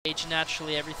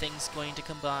naturally everything's going to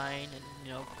combine and,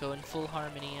 you know, go in full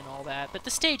harmony and all that. But the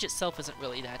stage itself isn't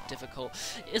really that difficult.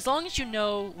 As long as you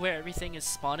know where everything is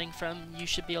spawning from, you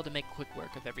should be able to make quick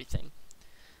work of everything.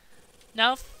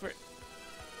 Now for...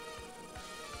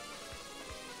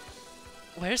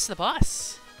 Where's the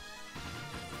boss?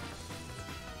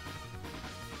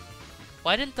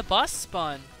 Why didn't the boss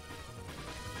spawn?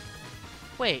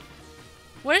 Wait,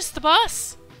 where's the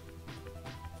boss?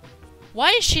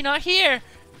 Why is she not here?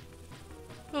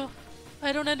 Oh,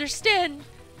 I don't understand.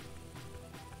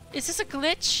 Is this a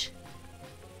glitch?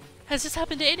 Has this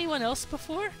happened to anyone else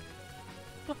before?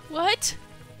 What?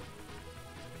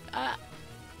 I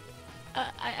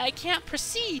can't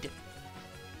proceed.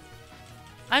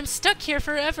 I'm stuck here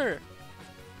forever.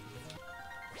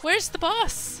 Where's the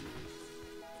boss?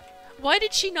 Why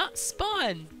did she not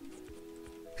spawn?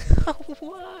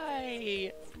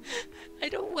 Why? I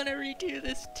don't want to redo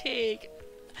this take.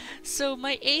 So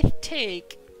my 8th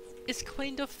take is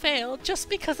going to fail just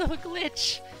because of a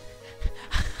glitch.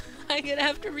 I'm gonna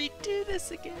have to redo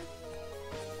this again.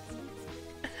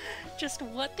 Just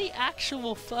what the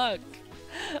actual fuck?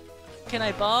 Can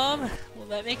I bomb? Will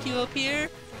that make you appear?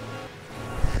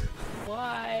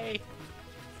 Why?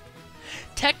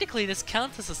 Technically this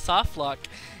counts as a soft lock.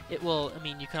 It will, I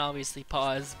mean, you can obviously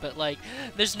pause, but like,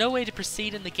 there's no way to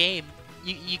proceed in the game.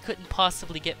 You couldn't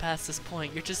possibly get past this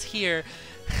point. You're just here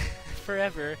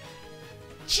forever.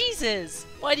 Jesus!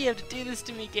 Why do you have to do this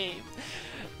to me, game?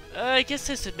 I guess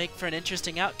this would make for an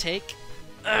interesting outtake.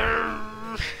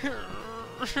 I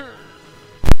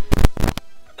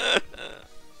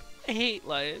hate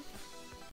life.